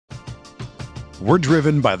We're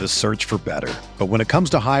driven by the search for better. But when it comes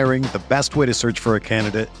to hiring, the best way to search for a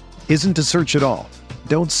candidate isn't to search at all.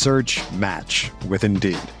 Don't search, match with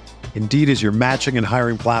Indeed. Indeed is your matching and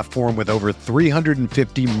hiring platform with over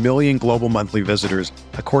 350 million global monthly visitors,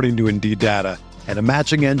 according to Indeed data, and a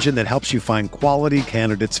matching engine that helps you find quality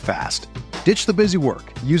candidates fast. Ditch the busy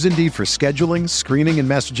work. Use Indeed for scheduling, screening, and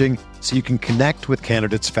messaging so you can connect with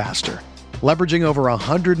candidates faster. Leveraging over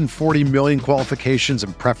 140 million qualifications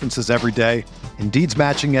and preferences every day, Indeed's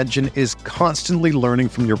matching engine is constantly learning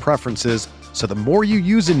from your preferences, so the more you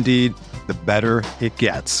use Indeed, the better it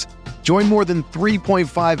gets. Join more than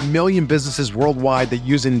 3.5 million businesses worldwide that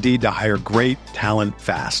use Indeed to hire great talent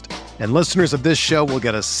fast. And listeners of this show will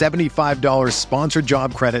get a $75 sponsored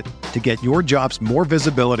job credit to get your jobs more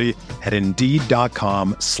visibility at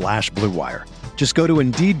Indeed.com/Blue Wire. Just go to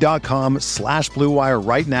Indeed.com/Blue Wire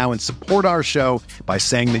right now and support our show by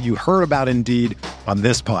saying that you heard about Indeed on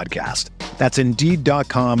this podcast. That's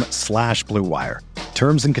Indeed.com/Blue Wire.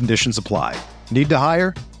 Terms and conditions apply. Need to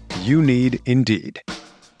hire? You need Indeed.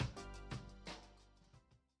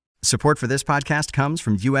 Support for this podcast comes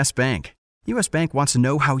from U.S. Bank. U.S. Bank wants to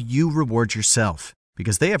know how you reward yourself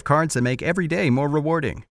because they have cards that make every day more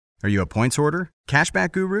rewarding. Are you a points hoarder,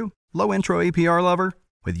 cashback guru, low intro APR lover?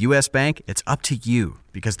 With U.S. Bank, it's up to you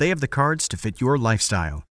because they have the cards to fit your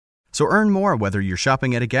lifestyle. So earn more whether you're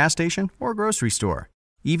shopping at a gas station or a grocery store,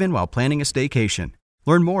 even while planning a staycation.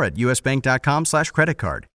 Learn more at usbank.com/credit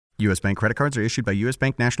card. U.S. Bank credit cards are issued by U.S.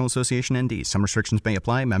 Bank National Association ND. Some restrictions may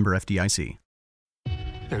apply. Member FDIC.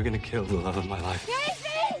 They're gonna kill the love of my life.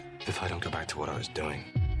 Casey! If I don't go back to what I was doing.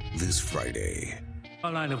 This Friday.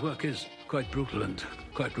 Our line of work is quite brutal and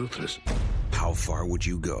quite ruthless. How far would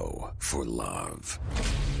you go for love?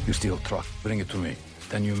 You steal truck, bring it to me.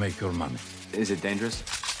 Then you make your money. Is it dangerous?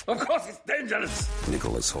 Of course it's dangerous!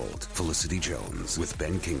 Nicholas Hoult, Felicity Jones, with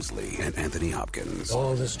Ben Kingsley and Anthony Hopkins.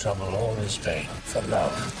 All this trouble, all this pain, for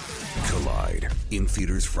love. Collide, in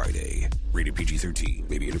theaters Friday. Rated PG-13,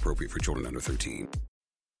 may be inappropriate for children under 13.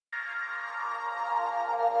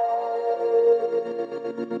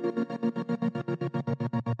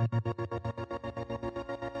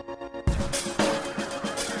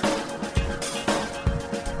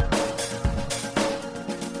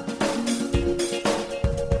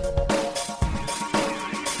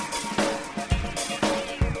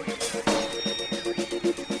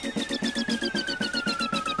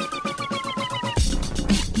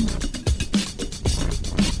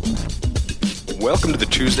 Welcome to the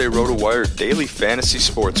Tuesday RotoWire Daily Fantasy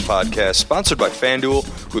Sports Podcast, sponsored by FanDuel,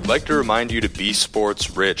 who would like to remind you to be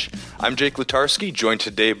sports rich. I'm Jake Latarski, joined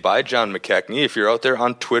today by John McKechnie. If you're out there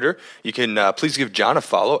on Twitter, you can please give John a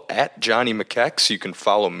follow at Johnny McKex. You can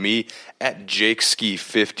follow me at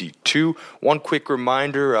JakeSki52. One quick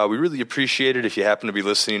reminder, we really appreciate it if you happen to be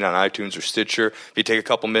listening on iTunes or Stitcher. If you take a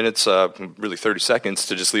couple minutes, really 30 seconds,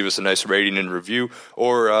 to just leave us a nice rating and review,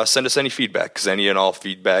 or send us any feedback, because any and all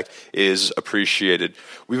feedback is appreciated.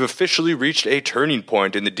 We've officially reached a turning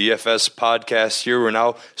point in the DFS podcast here. We're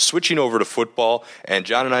now switching over to football, and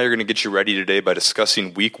John and I are going to get you ready today by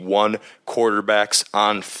discussing Week 1 quarterbacks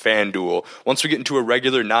on FanDuel. Once we get into a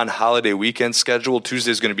regular non-holiday weekend schedule,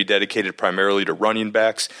 Tuesday is going to be dedicated primarily to running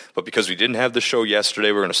backs, but because we didn't have the show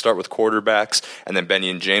yesterday, we're going to start with quarterbacks, and then Benny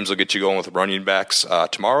and James will get you going with running backs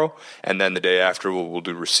tomorrow, and then the day after we'll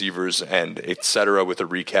do receivers and etc. with a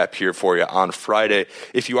recap here for you on Friday.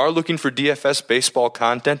 If you are looking for DFS baseball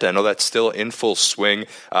content, I know that's still in full swing.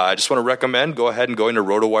 I just want to recommend go ahead and go into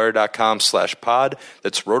rotowire.com/pod.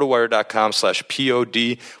 That's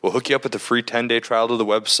rotowire.com/pod. We'll hook you up with a free 10-day trial to the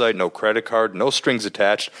website, no credit card, no strings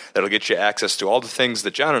attached. That'll get you access to all the things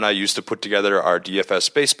that John and I used to put together our DFS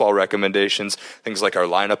baseball recommendations, things like our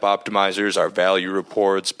lineup optimizers, our value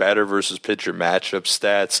reports, batter versus pitcher matchup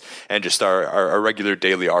stats, and just our regular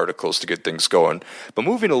daily articles to get things going. But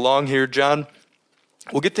moving along here, John,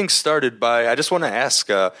 we'll get things started by, I just want to ask,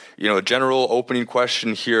 a general opening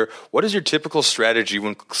question here. What is your typical strategy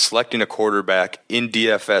when selecting a quarterback in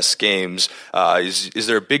DFS games? Is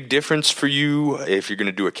there a big difference for you if you're going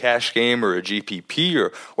to do a cash game or a GPP,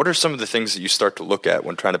 or what are some of the things that you start to look at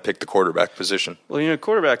when trying to pick the quarterback position? Well,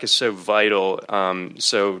 quarterback is so vital.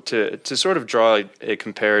 So to sort of draw a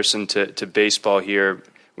comparison to baseball here,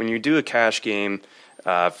 when you do a cash game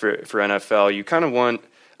for NFL, you kind of want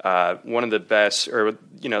one of the best, or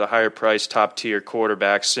the higher priced top tier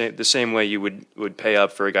quarterbacks, the same way you would pay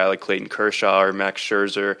up for a guy like Clayton Kershaw or Max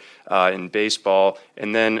Scherzer in baseball.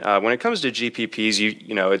 And then when it comes to GPPs,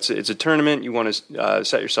 it's a tournament. You want to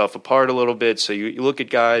set yourself apart a little bit, so you look at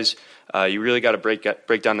guys you really got to break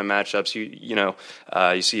down the matchups.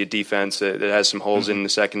 You see a defense that has some holes in the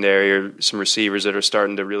secondary, or some receivers that are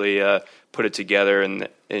starting to really put it together, and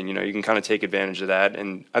you can kind of take advantage of that.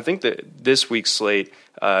 And I think that this week's slate,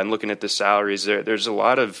 and looking at the salaries, there's a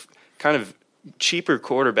lot of kind of cheaper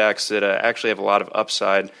quarterbacks that actually have a lot of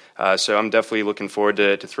upside. So I'm definitely looking forward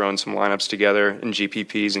to throwing some lineups together in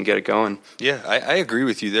GPPs and get it going. Yeah, I agree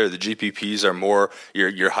with you there. The GPPs are more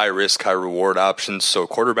your high risk, high reward options. So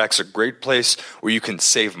quarterback's a great place where you can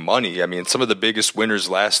save money. I mean, some of the biggest winners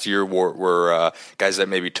last year were guys that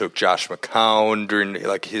maybe took Josh McCown during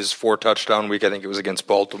like his 4 touchdown week. I think it was against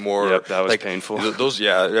Baltimore. Yep, that was painful. Those,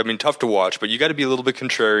 I mean, tough to watch, but you got to be a little bit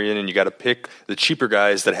contrarian, and you got to pick the cheaper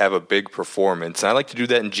guys that have a big performance. And I like to do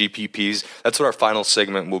that in GPPs. That's what our final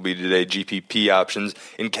segment will be today, GPP options.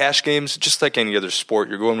 In cash games, just like any other sport,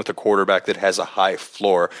 you're going with a quarterback that has a high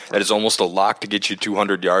floor, that is almost a lock to get you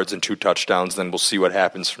 200 yards and 2 touchdowns, then we'll see what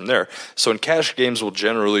happens from there. So in cash games, we'll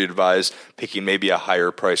generally advise picking maybe a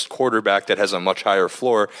higher-priced quarterback that has a much higher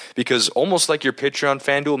floor, because almost like your pitcher on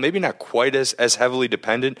FanDuel, maybe not quite as heavily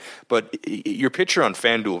dependent, but your pitcher on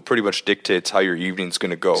FanDuel pretty much dictates how your evening's going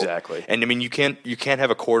to go. Exactly. And I mean, you can't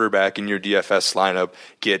have a quarterback in your DFS lineup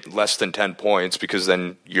get less than 10 points, because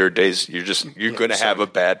then you're going to have a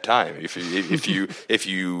bad time. If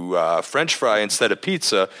you French fry instead of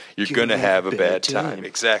pizza, you're going to have a bad time.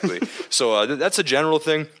 Exactly. So that's a general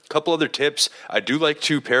thing. A couple other tips. I do like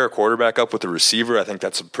to pair a quarterback up with a receiver. I think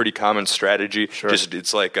that's a pretty common strategy. Sure.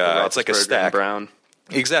 It's like a stack. Brown.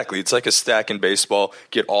 Exactly. It's like a stack in baseball.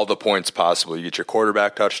 Get all the points possible. You get your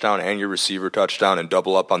quarterback touchdown and your receiver touchdown and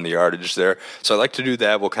double up on the yardage there. So I like to do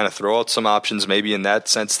that. We'll kind of throw out some options maybe in that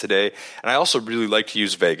sense today. And I also really like to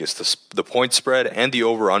use Vegas, the point spread and the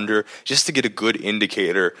over-under, just to get a good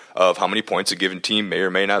indicator of how many points a given team may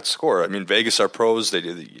or may not score. I mean, Vegas are pros.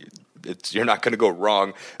 You're not going to go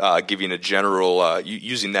wrong giving a general,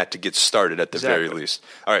 using that to get started at the very least.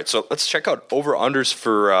 All right, so let's check out over-unders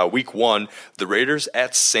for week 1. The Raiders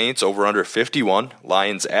at Saints, over-under 51.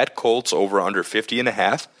 Lions at Colts, over-under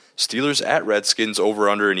 50.5. Steelers at Redskins,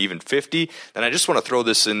 over-under an even 50. And I just want to throw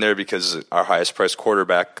this in there because our highest-priced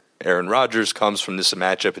quarterback, Aaron Rodgers, comes from this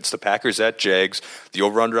matchup. It's the Packers at Jags. The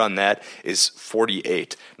over-under on that is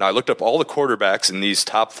 48. Now, I looked up all the quarterbacks in these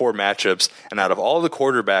top 4 matchups, and out of all the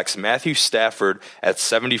quarterbacks, Matthew Stafford at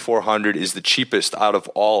 7,400 is the cheapest out of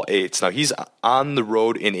all 8s. Now, he's on the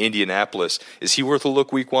road in Indianapolis. Is he worth a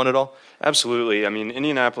look week 1 at all? Absolutely. I mean,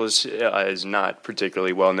 Indianapolis is not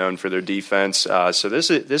particularly well known for their defense. So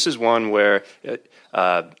this is one where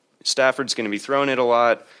Stafford's going to be throwing it a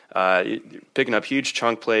lot. Picking up huge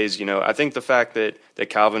chunk plays. I think the fact that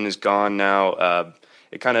Calvin is gone now,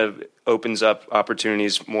 it kind of opens up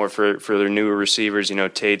opportunities more for their newer receivers.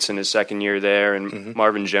 Tate's in his second year there, and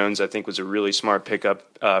Marvin Jones, I think, was a really smart pickup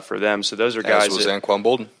for them. So those are guys. As was Anquan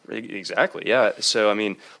Bolden. Exactly, yeah. So, I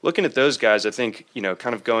mean, looking at those guys, I think,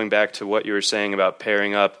 kind of going back to what you were saying about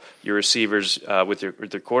pairing up your receivers with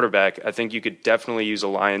their quarterback, I think you could definitely use a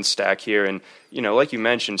Lions stack here. And, like you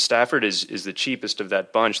mentioned, Stafford is the cheapest of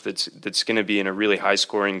that bunch that's going to be in a really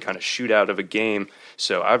high-scoring kind of shootout of a game.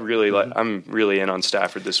 So I'm really in on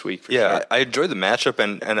Stafford this week. Sure. I enjoy the matchup,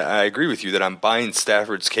 and I agree with you that I'm buying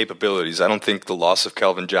Stafford's capabilities. I don't think the loss of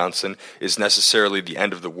Calvin Johnson is necessarily the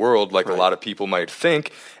end of the world like a lot of people might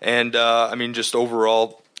think. And, I mean, just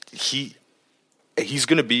overall, he's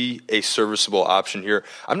going to be a serviceable option here.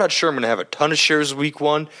 I'm not sure I'm going to have a ton of shares week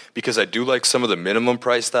 1 because I do like some of the minimum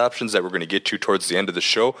priced options that we're going to get to towards the end of the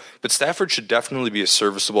show. But Stafford should definitely be a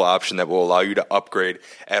serviceable option that will allow you to upgrade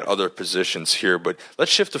at other positions here. But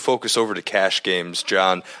let's shift the focus over to cash games,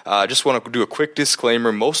 John. I just want to do a quick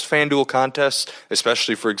disclaimer. Most FanDuel contests,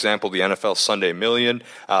 especially, for example, the NFL Sunday Million,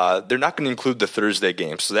 they're not going to include the Thursday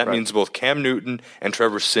games. So that means both Cam Newton and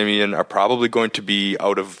Trevor Siemian are probably going to be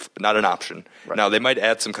not an option. Right. Now, they might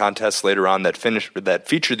add some contests later on that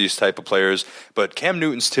feature these type of players, but Cam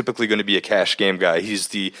Newton's typically going to be a cash game guy. He's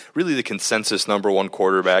really the consensus number 1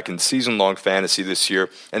 quarterback in season-long fantasy this year,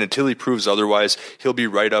 and until he proves otherwise, he'll be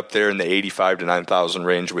right up there in the 85 to 9,000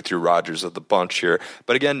 range with your Rodgers of the bunch here.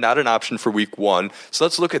 But again, not an option for week 1. So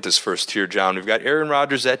let's look at this first tier, John. We've got Aaron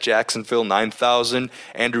Rodgers at Jacksonville, 9,000,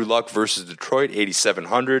 Andrew Luck versus Detroit,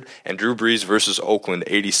 8,700, and Drew Brees versus Oakland,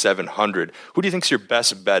 8,700. Who do you think's your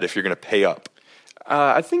best bet if you're going to pay up?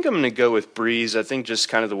 I think I'm going to go with Breeze. I think just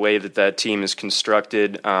kind of the way that team is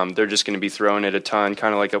constructed, they're just going to be throwing it a ton,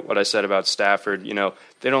 kind of like what I said about Stafford.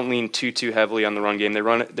 They don't lean too heavily on the run game. They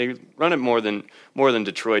run it more than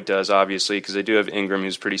Detroit does, obviously, because they do have Ingram,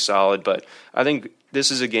 who's pretty solid. But I think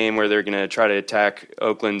this is a game where they're going to try to attack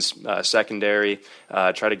Oakland's secondary,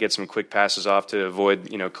 try to get some quick passes off to avoid,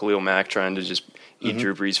 Khalil Mack trying to just eat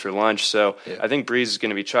Drew Brees for lunch. So I think Brees is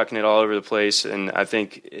going to be chucking it all over the place, and I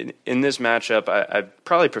think in this matchup, I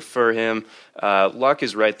probably prefer him. Luck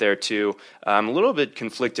is right there, too. I'm a little bit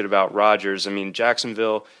conflicted about Rodgers. I mean,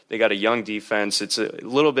 Jacksonville, they got a young defense. It's a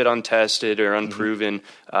little bit untested or unproven,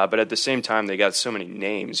 but at the same time, they got so many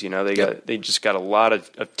names. They just got a lot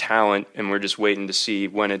of talent, and we're just waiting to see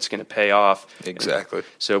when it's going to pay off. Exactly.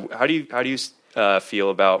 So how do you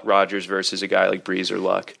feel about Rodgers versus a guy like Brees or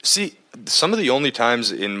Luck? See, some of the only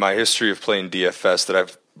times in my history of playing DFS that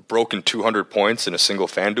I've broken 200 points in a single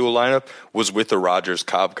FanDuel lineup was with a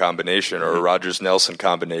Rodgers-Cobb combination or a Rodgers-Nelson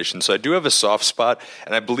combination. So I do have a soft spot,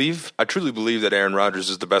 and I truly believe that Aaron Rodgers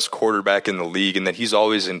is the best quarterback in the league and that he's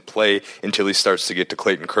always in play until he starts to get to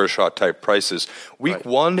Clayton Kershaw-type prices. Week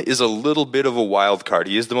 1 is a little bit of a wild card.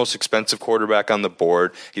 He is the most expensive quarterback on the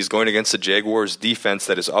board. He's going against the Jaguars' defense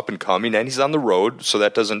that is up and coming, and he's on the road, so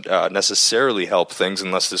that doesn't necessarily help things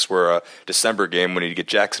unless this were a December game when he'd get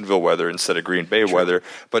Jacksonville weather instead of Green Bay weather.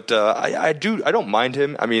 But I don't mind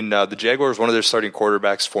him. I mean, the Jaguars, one of their starting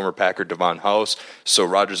quarterbacks, former Packer Devon House, so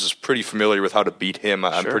Rodgers is pretty familiar with how to beat him.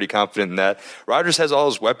 I'm pretty confident in that. Rodgers has all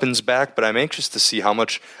his weapons back, but I'm anxious to see how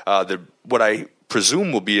much what I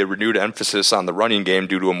presume will be a renewed emphasis on the running game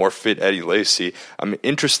due to a more fit Eddie Lacy. I'm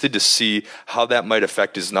interested to see how that might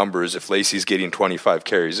affect his numbers if Lacy's getting 25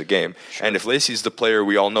 carries a game. And if Lacy's the player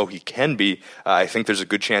we all know he can be, I think there's a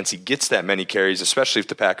good chance he gets that many carries, especially if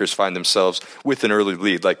the Packers find themselves with an early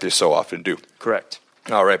lead like they so often do. Correct.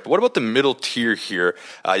 All right, but what about the middle tier here?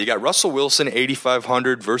 You got Russell Wilson,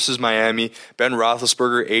 8,500 versus Miami. Ben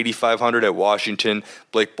Roethlisberger, 8,500 at Washington.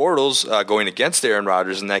 Blake Bortles going against Aaron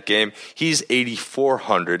Rodgers in that game. He's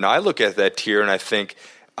 8,400. Now, I look at that tier and I think,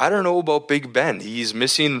 I don't know about Big Ben. He's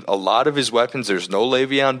missing a lot of his weapons. There's no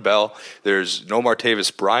Le'Veon Bell. There's no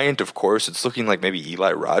Martavis Bryant, of course. It's looking like maybe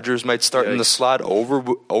Eli Rogers might start in the slot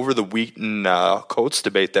over the Wheaton Coates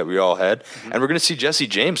debate that we all had. And we're going to see Jesse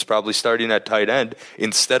James probably starting at tight end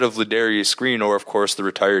instead of Ladarius Green or, of course, the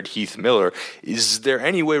retired Heath Miller. Is there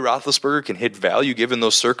any way Roethlisberger can hit value given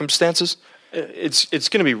those circumstances? It's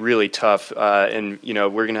going to be really tough, and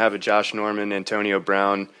we're going to have a Josh Norman, Antonio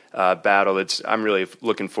Brown battle. I'm really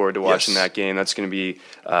looking forward to watching that game. That's going to be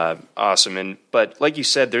awesome. But like you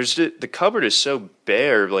said, the cupboard is so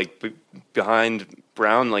bare, like behind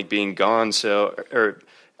Brown, like being gone, or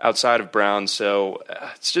outside of Brown. So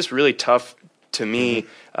it's just really tough to me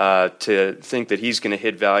to think that he's going to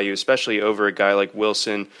hit value, especially over a guy like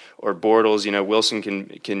Wilson or Bortles. Wilson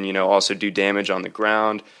can also do damage on the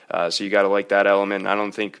ground, so you got to like that element. I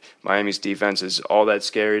don't think Miami's defense is all that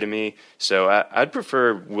scary to me, so I'd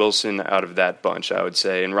prefer Wilson out of that bunch, I would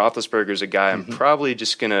say. And Roethlisberger's a guy I'm probably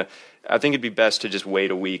just going to I think it'd be best to just wait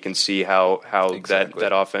a week and see how exactly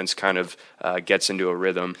that offense kind of gets into a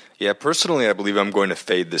rhythm. Yeah, personally, I believe I'm going to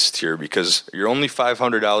fade this tier because you're only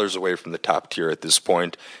 $500 away from the top tier at this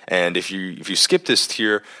point. And if you skip this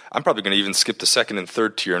tier, I'm probably going to even skip the second and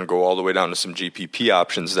third tier and go all the way down to some GPP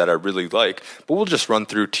options that I really like. But we'll just run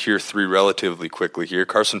through tier 3 relatively quickly here.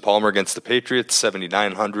 Carson Palmer against the Patriots,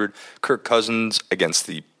 7,900. Kirk Cousins against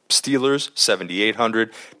the Steelers,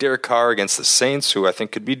 7,800. Derek Carr against the Saints, who I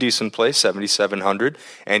think could be decent play, 7,700.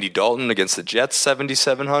 Andy Dalton against the Jets,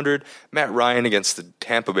 7,700. Matt Ryan against the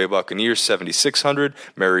Tampa Bay Buccaneers, 7,600.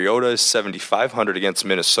 Mariota is 7,500 against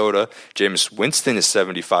Minnesota. Jameis Winston is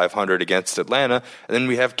 7,500 against Atlanta. And then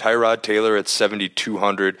we have Tyrod Taylor at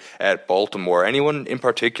 7,200 at Baltimore. Anyone in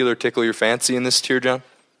particular tickle your fancy in this tier, John?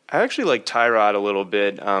 I actually like Tyrod a little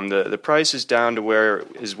bit. The price is down to where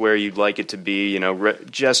you'd like it to be,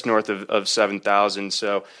 just north of 7,000.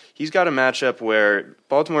 So he's got a matchup where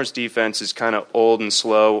Baltimore's defense is kind of old and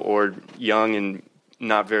slow or young and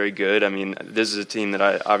not very good. I mean, this is a team that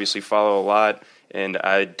I obviously follow a lot, and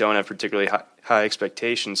I don't have particularly high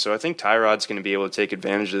expectations. So I think Tyrod's going to be able to take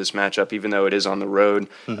advantage of this matchup, even though it is on the road.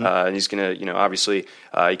 And he's going to, obviously,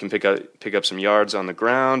 he can pick up some yards on the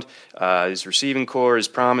ground. His receiving core is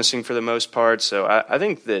promising for the most part. So I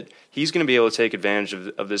think that he's going to be able to take advantage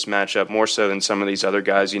of this matchup more so than some of these other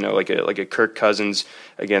guys, like a Kirk Cousins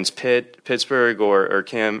against Pittsburgh or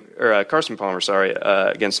Carson Palmer,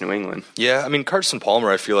 against New England. Yeah, I mean, Carson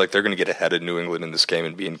Palmer, I feel like they're going to get ahead of New England in this game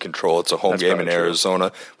and be in control. It's a home game in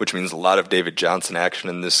Arizona, which means a lot of David Johnson action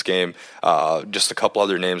in this game. Just a couple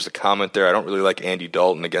other names to comment there. I don't really like Andy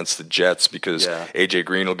Dalton against the Jets because A.J.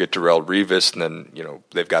 Green will get Darrelle Revis, and then,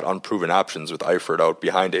 they've got unproven options with Eifert out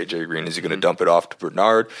behind A.J. Green. Is he going to dump it off to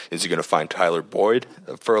Bernard? Is Is he going to find Tyler Boyd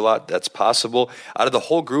for a lot? That's possible. Out of the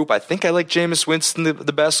whole group, I think I like Jameis Winston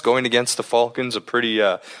the best, going against the Falcons. A pretty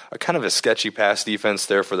kind of a sketchy pass defense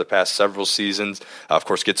there for the past several seasons. Of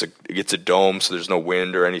course, gets a dome, so there's no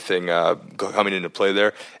wind or anything coming into play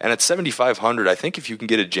there. And at 7,500, I think if you can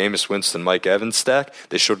get a Jameis Winston, Mike Evans stack,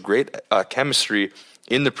 they showed great chemistry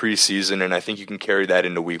in the preseason, and I think you can carry that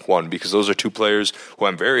into week one, because those are two players who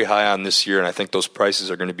I'm very high on this year, and I think those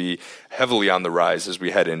prices are going to be heavily on the rise as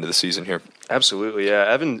we head into the season here. Absolutely, yeah.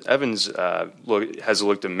 Evans has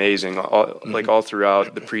looked amazing all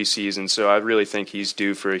throughout the preseason, so I really think he's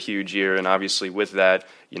due for a huge year, and obviously with that,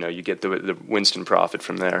 you get the Winston profit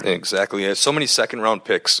from there. Exactly. I have so many second-round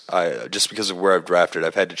picks. Just because of where I've drafted,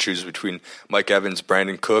 I've had to choose between Mike Evans,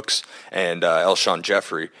 Brandon Cooks, and Alshon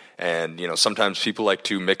Jeffrey. And, sometimes people like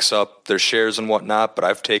to mix up their shares and whatnot, but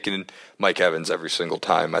I've taken Mike Evans every single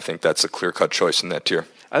time. I think that's a clear-cut choice in that tier.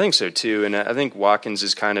 I think so, too. And I think Watkins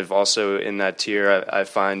is kind of also in that tier, I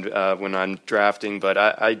find, when I'm drafting. But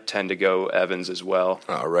I tend to go Evans as well.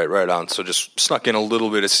 Right on. So just snuck in a little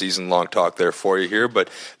bit of season-long talk there for you here. But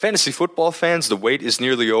fantasy football fans, the wait is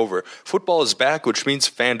nearly over. Football is back, which means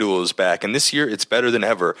FanDuel is back. And this year, it's better than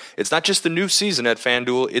ever. It's not just a new season at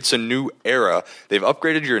FanDuel. It's a new era. They've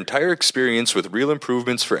upgraded your entire experience with real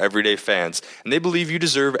improvements for everyday fans. And they believe you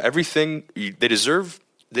deserve everything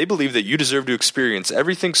They believe that you deserve to experience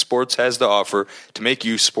everything sports has to offer to make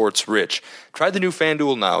you sports rich. Try the new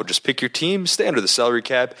FanDuel now. Just pick your team, stay under the salary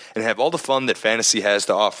cap, and have all the fun that fantasy has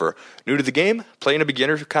to offer. New to the game? Play in a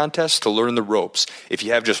beginner contest to learn the ropes. If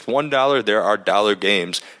you have just $1, there are dollar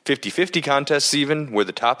games. 50-50 contests even, where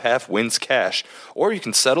the top half wins cash. Or you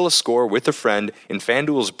can settle a score with a friend in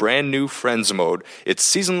FanDuel's brand new Friends Mode. It's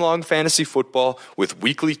season-long fantasy football with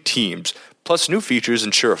weekly teams. Plus, new features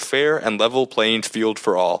ensure a fair and level playing field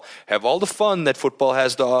for all. Have all the fun that football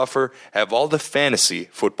has to offer. Have all the fantasy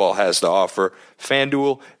football has to offer.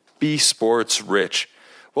 FanDuel, be sports rich.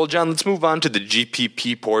 Well, John, let's move on to the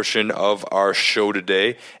GPP portion of our show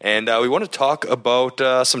today. And we want to talk about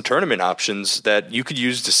some tournament options that you could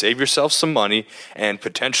use to save yourself some money and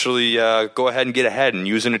potentially go ahead and get ahead and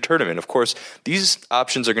use in a tournament. Of course, these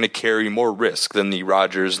options are going to carry more risk than the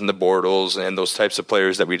Rodgers and the Bortles and those types of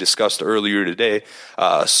players that we discussed earlier today.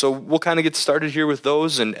 So we'll kind of get started here with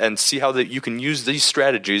those and see how that you can use these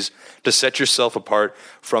strategies to set yourself apart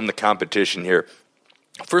from the competition here.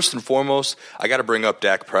 First and foremost, I got to bring up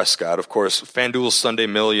Dak Prescott. Of course, FanDuel's Sunday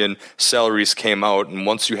Million salaries came out, and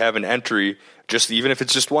once you have an entry, even if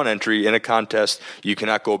it's just one entry in a contest, you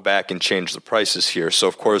cannot go back and change the prices here. So,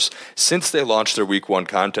 of course, since they launched their Week 1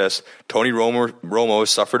 contest, Tony Romo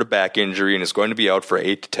suffered a back injury and is going to be out for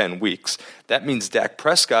 8 to 10 weeks. That means Dak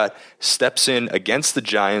Prescott steps in against the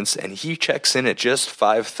Giants, and he checks in at just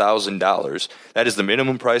 $5,000. That is the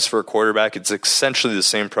minimum price for a quarterback. It's essentially the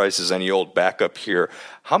same price as any old backup here.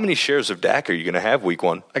 How many shares of Dak are you going to have Week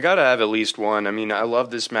 1? I got to have at least one. I mean, I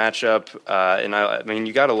love this matchup, and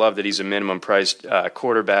you got to love that he's a minimum priced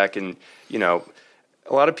quarterback. And, a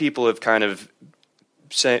lot of people have kind of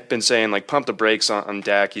been saying, like, pump the brakes on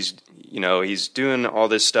Dak. He's doing all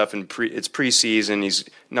this stuff it's preseason. He's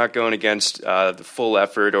not going against the full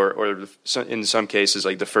effort or in some cases,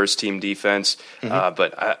 like the first team defense. Mm-hmm.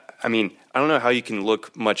 But I don't know how you can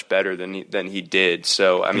look much better than he did.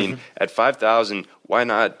 So, At 5,000, why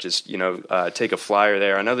not just, take a flyer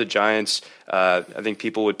there? I know the Giants, I think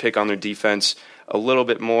people would pick on their defense a little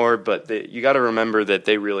bit more, but you got to remember that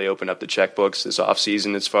they really opened up the checkbooks this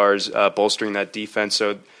offseason as far as bolstering that defense.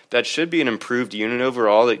 So that should be an improved unit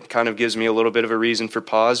overall. It kind of gives me a little bit of a reason for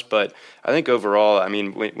pause, but I think overall,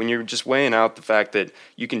 when you're just weighing out the fact that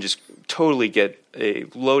you can just totally get a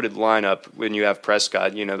loaded lineup when you have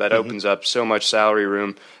Prescott, that opens up so much salary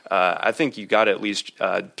room. I think you got to at least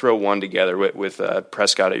throw one together with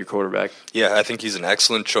Prescott at your quarterback. Yeah, I think he's an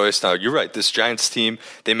excellent choice. Now, you're right. This Giants team,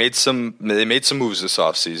 they made some moves this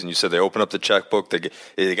offseason. You said they opened up the checkbook.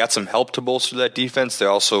 They got some help to bolster that defense. They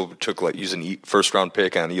also took using a first-round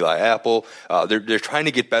pick on Eli Apple. They're trying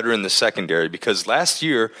to get better in the secondary because last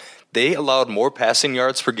year they allowed more passing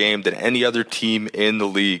yards per game than any other team in the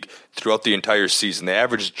league throughout the entire season. They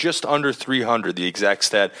averaged just under 300, the exact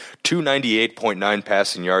stat, 298.9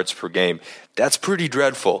 passing yards per game. That's pretty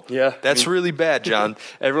dreadful. Yeah. That's really bad, John.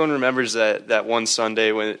 Everyone remembers that one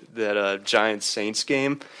Sunday when that Giants-Saints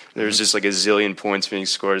game. There was just like a zillion points being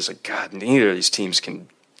scored. It's like, God, neither of these teams can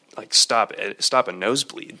stop a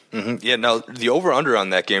nosebleed. Mm-hmm. Yeah, now the over-under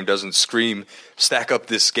on that game doesn't scream stack up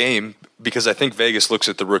this game because I think Vegas looks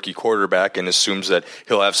at the rookie quarterback and assumes that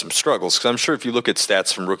he'll have some struggles. Because I'm sure if you look at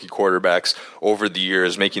stats from rookie quarterbacks over the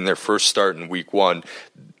years making their first start in Week 1,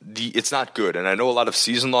 it's not good. And I know a lot of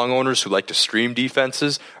season-long owners who like to stream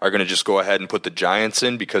defenses are going to just go ahead and put the Giants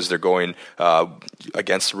in because they're going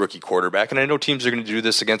against a rookie quarterback. And I know teams are going to do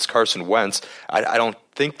this against Carson Wentz. I don't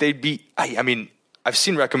think they'd be – I mean, I've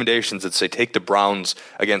seen recommendations that say take the Browns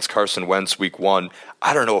against Carson Wentz week 1.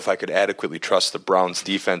 I don't know if I could adequately trust the Browns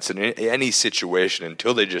defense in any situation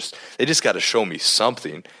until they just got to show me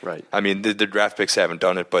something. Right. I mean, the draft picks haven't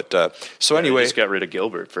done it, but anyway, they just got rid of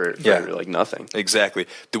Gilbert for like nothing. Exactly.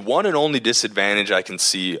 The one and only disadvantage I can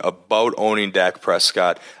see about owning Dak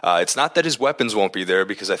Prescott, it's not that his weapons won't be there,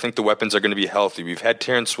 because I think the weapons are going to be healthy. We've had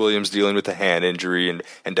Terrence Williams dealing with a hand injury and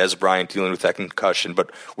Dez Bryant dealing with that concussion, but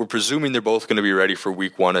we're presuming they're both going to be ready for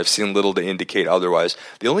week 1. I've seen little to indicate otherwise.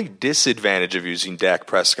 The only disadvantage of using Dak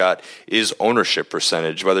Prescott is ownership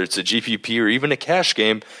percentage, whether it's a GPP or even a cash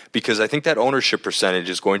game, because I think that ownership percentage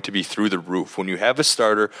is going to be through the roof. When you have a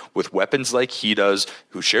starter with weapons like he does,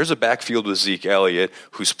 who shares a backfield with Zeke Elliott,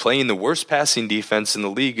 who's playing the worst passing defense in the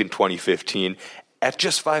league in 2015, at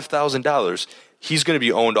just $5,000, he's going to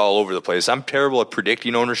be owned all over the place. I'm terrible at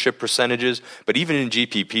predicting ownership percentages, but even in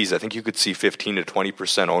GPPs, I think you could see 15 to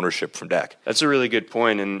 20% ownership from Dak. That's a really good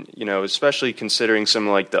point, and especially considering some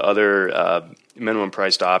like the other minimum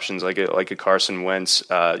priced options, like a Carson Wentz.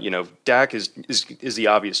 Dak is the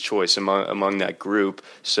obvious choice among that group.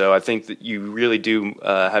 So I think that you really do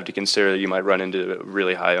have to consider that you might run into a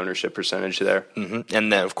really high ownership percentage there. Mm-hmm.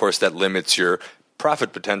 And then, of course, that limits your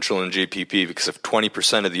profit potential in GPP, because if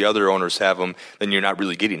 20% of the other owners have them, then you're not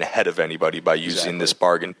really getting ahead of anybody by using this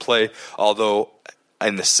bargain play. Although,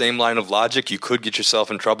 in the same line of logic, you could get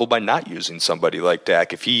yourself in trouble by not using somebody like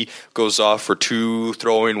Dak. If he goes off for 2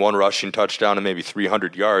 throwing, 1 rushing touchdown, and maybe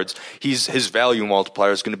 300 yards, his value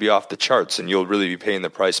multiplier is going to be off the charts, and you'll really be paying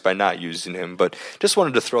the price by not using him. But just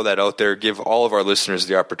wanted to throw that out there, give all of our listeners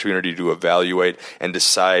the opportunity to evaluate and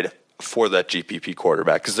decide for that GPP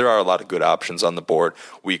quarterback, because there are a lot of good options on the board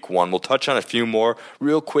week 1. We'll touch on a few more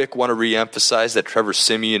real quick. Want to reemphasize that Trevor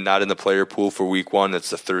Siemian not in the player pool for week 1. That's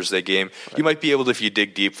the Thursday game. Right. You might be able to, if you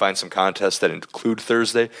dig deep, find some contests that include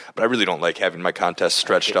Thursday, but I really don't like having my contests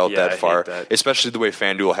stretched out that far, especially the way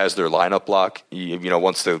FanDuel has their lineup lock.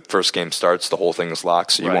 Once the first game starts, the whole thing is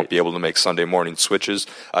locked, so you won't be able to make Sunday morning switches.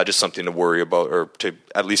 Just something to worry about, or to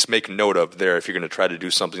at least make note of there if you're going to try to do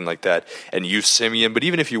something like that and use Siemian. But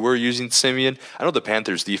even if you were using Siemian, I know the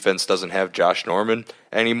Panthers defense doesn't have Josh Norman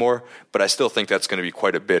anymore, but I still think that's going to be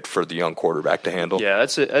quite a bit for the young quarterback to handle. Yeah,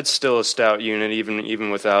 that's still a stout unit,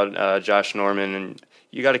 even without Josh Norman. And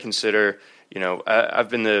you got to consider, I've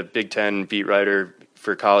been the Big Ten beat writer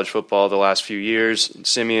for college football the last few years.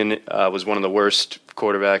 Siemian was one of the worst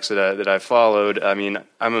quarterbacks that I followed. I mean,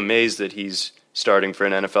 I'm amazed that he's starting for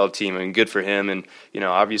an NFL team, and good for him. And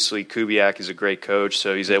obviously Kubiak is a great coach,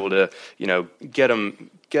 so he's able to get him,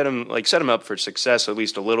 set him up for success at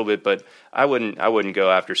least a little bit. But I wouldn't go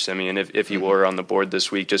after Siemian if he were on the board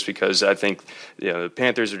this week, just because I think the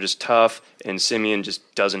Panthers are just tough, and Siemian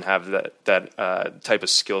just doesn't have that type of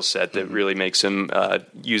skill set that really makes him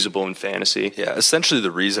usable in fantasy. Yeah, essentially the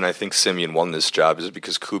reason I think Siemian won this job is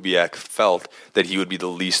because Kubiak felt that he would be the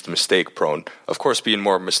least mistake prone. Of course, being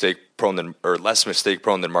more mistake prone than, or less mistake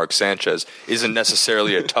prone than Mark Sanchez isn't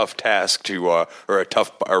necessarily a tough task to, or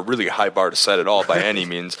a really high bar to set at all by any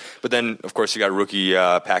means. But then, of course, you got rookie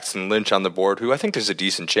Paxton Lynch on the board, who I think there's a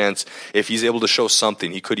decent chance if he's able to show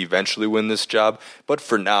something, he could eventually win this job. But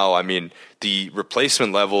for now, I mean, the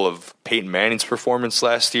replacement level of Peyton Manning's performance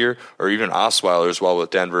last year, or even Osweiler as well with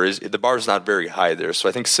Denver, the bar is not very high there. So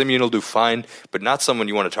I think Siemian will do fine, but not someone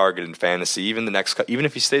you want to target in fantasy. Even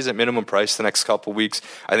if he stays at minimum price the next couple weeks,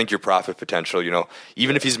 I think your profit potential,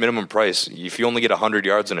 even if he's minimum price, if you only get 100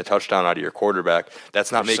 yards and a touchdown out of your quarterback,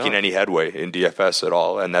 that's not making any headway in DFS at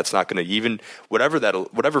all, and that's not going to even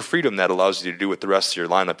whatever freedom that allows you to do with the rest of your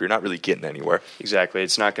lineup, you're not really getting anywhere. Exactly,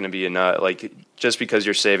 it's not going to be enough. Like, just because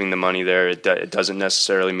you're saving the money there, it doesn't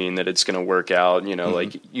necessarily mean that it's going to work out.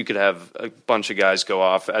 Like, you could have a bunch of guys go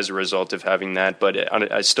off as a result of having that, but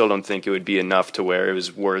I still don't think it would be enough to where it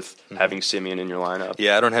was worth having Siemian in your lineup.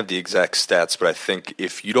 Yeah, I don't have the exact stats, but I think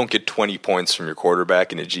if you don't get 20 points from your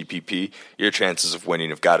quarterback in a GPP, your chances of winning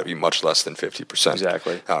have got to be much less than 50%.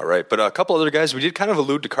 Exactly. All right, but a couple other guys, we did kind of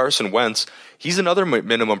allude to Carson Wentz. He's another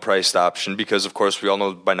minimum priced option because, of course, we all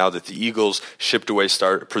know by now that the Eagles shipped away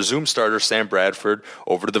presumed starter Sam Bradford Bradford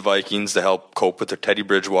over to the Vikings to help cope with their Teddy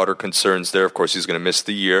Bridgewater concerns there. Of course, he's going to miss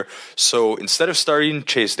the year. So instead of starting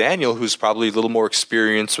Chase Daniel, who's probably a little more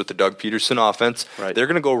experienced with the Doug Peterson offense, they're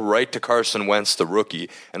going to go right to Carson Wentz, the rookie.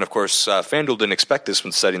 And of course, FanDuel didn't expect this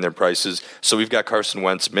when setting their prices. So we've got Carson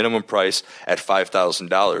Wentz minimum price at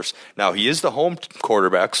 $5,000. Now, he is the home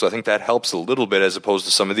quarterback, so I think that helps a little bit as opposed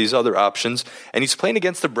to some of these other options. And he's playing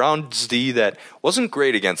against the Browns D that wasn't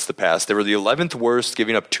great against the pass. They were the 11th worst,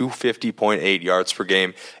 giving up 250.8 yards per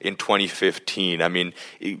game in 2015. I mean,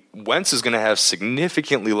 Wentz is going to have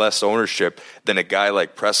significantly less ownership than a guy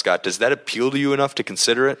like Prescott. Does that appeal to you enough to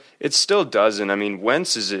consider it? It still doesn't. I mean,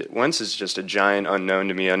 Wentz is just a giant unknown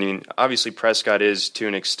to me. I mean, obviously Prescott is to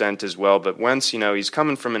an extent as well, but Wentz, he's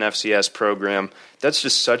coming from an FCS program. That's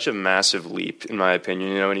just such a massive leap, in my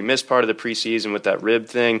opinion. And he missed part of the preseason with that rib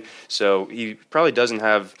thing, so he probably doesn't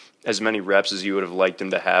have as many reps as you would have liked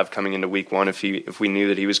him to have coming into week one if we knew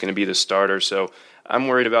that he was going to be the starter. So I'm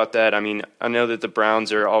worried about that. I mean, I know that the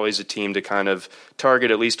Browns are always a team to kind of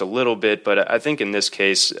target at least a little bit, but I think in this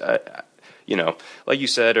case, like you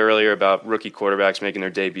said earlier about rookie quarterbacks making their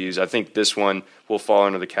debuts, I think this one will fall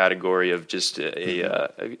into the category of just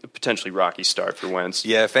a potentially rocky start for Wentz.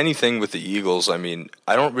 Yeah, if anything with the Eagles, I mean,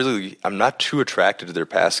 I'm not too attracted to their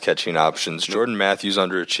pass-catching options. Jordan Matthews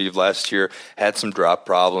underachieved last year, had some drop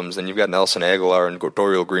problems, and you've got Nelson Aguilar and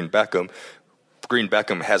Dorial Green-Beckham.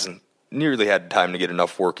 Green-Beckham hasn't nearly had time to get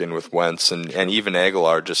enough work in with Wentz, and even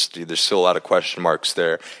Aguilar, there's still a lot of question marks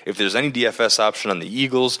there. If there's any DFS option on the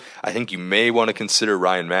Eagles, I think you may want to consider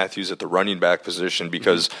Ryan Matthews at the running back position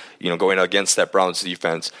because, going against that Browns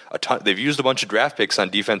defense, they've used a bunch of draft picks on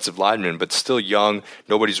defensive linemen, but still young.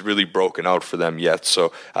 Nobody's really broken out for them yet,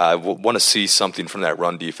 so I want to see something from that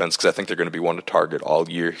run defense because I think they're going to be one to target all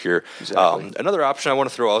year here. Exactly. Another option I want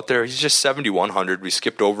to throw out there, he's just 7,100. We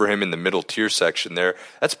skipped over him in the middle tier section there.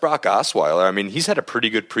 That's Brock Osweiler. I mean, he's had a pretty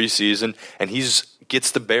good preseason, and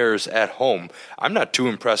gets the Bears at home. I'm not too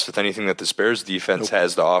impressed with anything that this Bears defense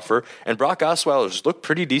has to offer, and Brock Osweiler's looked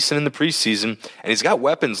pretty decent in the preseason, and he's got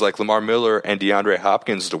weapons like Lamar Miller and DeAndre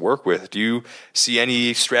Hopkins to work with. Do you see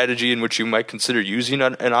any strategy in which you might consider using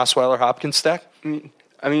an Osweiler-Hopkins stack?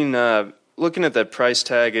 I mean, looking at that price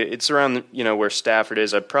tag, it's around where Stafford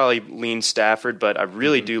is. I'd probably lean Stafford, but I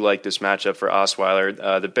really do like this matchup for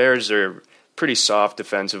Osweiler. The Bears are pretty soft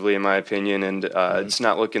defensively, in my opinion, and it's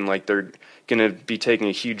not looking like they're going to be taking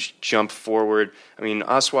a huge jump forward. I mean,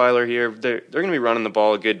 Osweiler here, they're going to be running the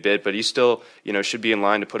ball a good bit, but he still, should be in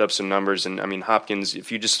line to put up some numbers. And I mean, Hopkins,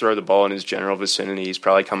 if you just throw the ball in his general vicinity, he's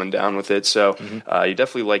probably coming down with it. So you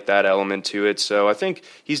definitely like that element to it. So I think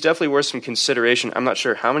he's definitely worth some consideration. I'm not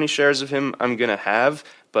sure how many shares of him I'm going to have,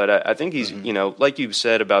 but I think he's, like you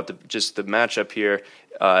said about the matchup here,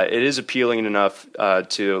 it is appealing enough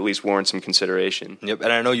to at least warrant some consideration. Yep,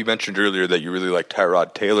 and I know you mentioned earlier that you really like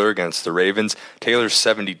Tyrod Taylor against the Ravens. Taylor's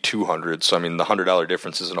 7,200, so I mean the $100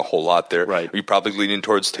 difference isn't a whole lot there. Right. Are you probably leaning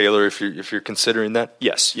towards Taylor if you're considering that?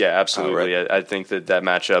 Yes, yeah, absolutely. Right. I think that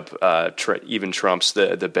matchup even trumps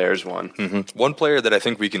the Bears one. Mm-hmm. One player that I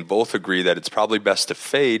think we can both agree that it's probably best to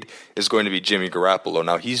fade is going to be Jimmy Garoppolo.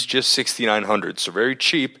 Now he's just 6,900, so very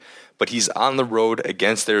cheap. But he's on the road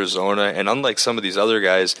against Arizona, and unlike some of these other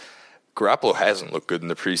guys, Garoppolo hasn't looked good in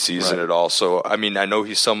the preseason at all. So, I mean, I know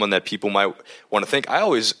he's someone that people might want to think. I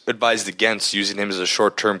always advised against using him as a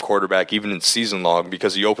short-term quarterback, even in season long,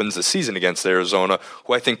 because he opens the season against Arizona,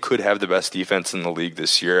 who I think could have the best defense in the league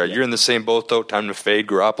this year. You're in the same boat, though? Time to fade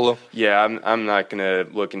Garoppolo? Yeah, I'm not going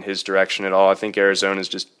to look in his direction at all. I think Arizona's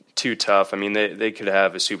just too tough. I mean, they could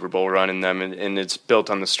have a Super Bowl run in them, and it's built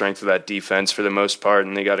on the strength of that defense for the most part,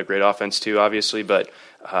 and they got a great offense too, obviously. But,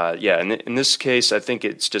 in this case, I think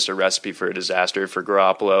it's just a recipe for a disaster for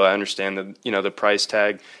Garoppolo. I understand that, the price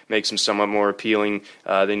tag makes him somewhat more appealing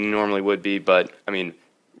than he normally would be, but, I mean,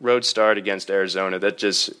 road start against Arizona,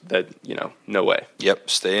 no way. Yep,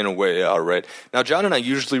 staying away. All right. Now, John and I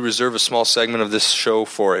usually reserve a small segment of this show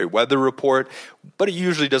for a weather report, but it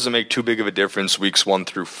usually doesn't make too big of a difference weeks 1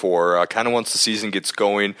 through 4. Kind of once the season gets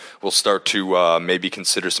going, we'll start to maybe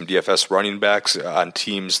consider some DFS running backs on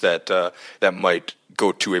teams that might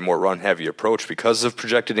go to a more run-heavy approach because of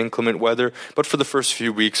projected inclement weather. But for the first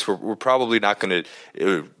few weeks, we're probably not going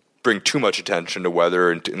to bring too much attention to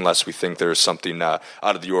weather unless we think there's something out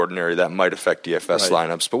of the ordinary that might affect DFS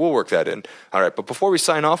lineups, but we'll work that in. All right, but before we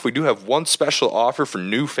sign off, we do have one special offer for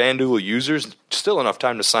new FanDuel users. Still enough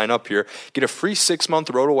time to sign up here. Get a free 6-month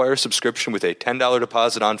RotoWire subscription with a $10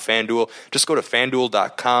 deposit on FanDuel. Just go to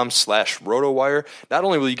FanDuel.com/RotoWire. Not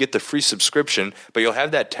only will you get the free subscription, but you'll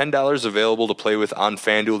have that $10 available to play with on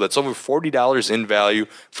FanDuel. That's over $40 in value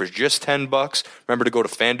for just $10. Remember to go to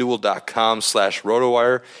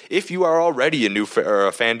FanDuel.com/RotoWire. If you are already a new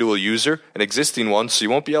FanDuel user, an existing one, so you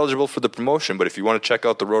won't be eligible for the promotion, but if you want to check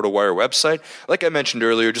out the RotoWire website, like I mentioned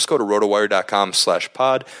earlier, just go to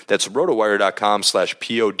rotowire.com/pod. That's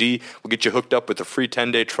rotowire.com/pod. We'll get you hooked up with a free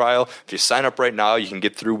 10-day trial. If you sign up right now, you can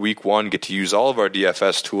get through week 1, get to use all of our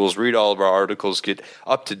DFS tools, read all of our articles, get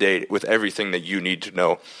up to date with everything that you need to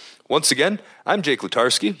know. Once again, I'm Jake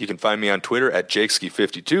Lutarski. You can find me on Twitter at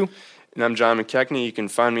JakeSki52. And I'm John McKechnie. You can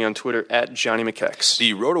find me on Twitter at Johnny McKex.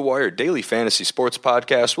 The RotoWire Daily Fantasy Sports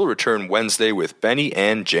Podcast will return Wednesday with Benny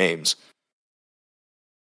and James.